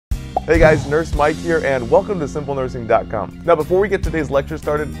Hey guys, Nurse Mike here, and welcome to SimpleNursing.com. Now, before we get today's lecture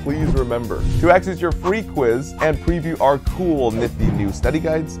started, please remember to access your free quiz and preview our cool, nifty new study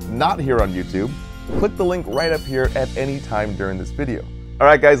guides, not here on YouTube. Click the link right up here at any time during this video. All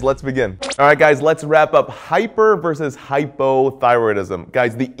right, guys, let's begin. All right, guys, let's wrap up hyper versus hypothyroidism.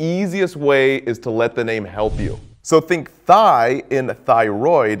 Guys, the easiest way is to let the name help you. So think thigh in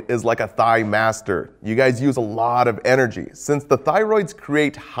thyroid is like a thigh master. You guys use a lot of energy since the thyroids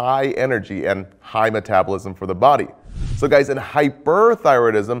create high energy and high metabolism for the body. So guys, in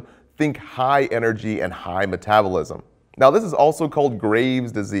hyperthyroidism, think high energy and high metabolism. Now this is also called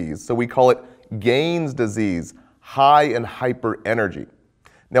Graves' disease, so we call it Gaines' disease, high and hyper energy.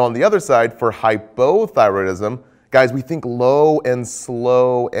 Now on the other side, for hypothyroidism, guys, we think low and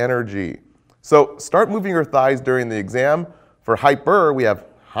slow energy. So start moving your thighs during the exam. For hyper, we have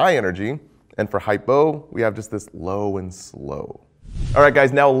high energy, and for hypo, we have just this low and slow. All right,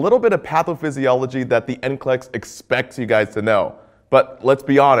 guys, now a little bit of pathophysiology that the NCLEX expects you guys to know. But let's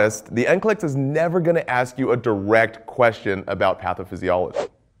be honest, the NCLEX is never going to ask you a direct question about pathophysiology.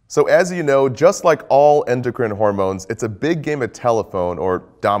 So as you know, just like all endocrine hormones, it's a big game of telephone, or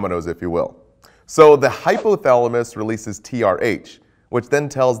dominoes if you will. So the hypothalamus releases TRH, which then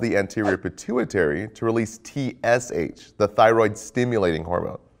tells the anterior pituitary to release TSH, the thyroid stimulating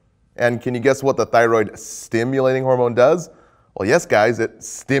hormone. And can you guess what the thyroid stimulating hormone does? Well, yes, guys, it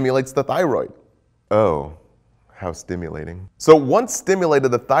stimulates the thyroid. Oh, how stimulating. So once stimulated,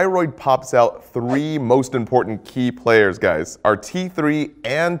 the thyroid pops out three most important key players, guys. Our T3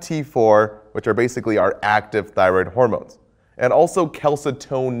 and T4, which are basically our active thyroid hormones. And also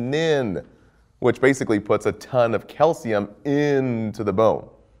calcitonin, which basically puts a ton of calcium into the bone.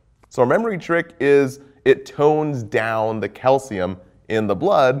 So our memory trick is it tones down the calcium in the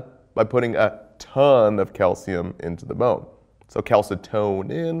blood by putting a ton of calcium into the bone. So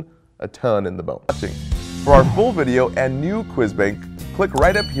calcitonin, a ton in the bone. For our full video and new quiz bank, click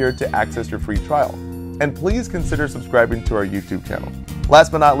right up here to access your free trial. And please consider subscribing to our YouTube channel.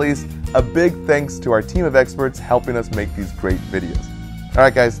 Last but not least, a big thanks to our team of experts helping us make these great videos. All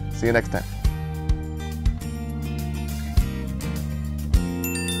right, guys, see you next time.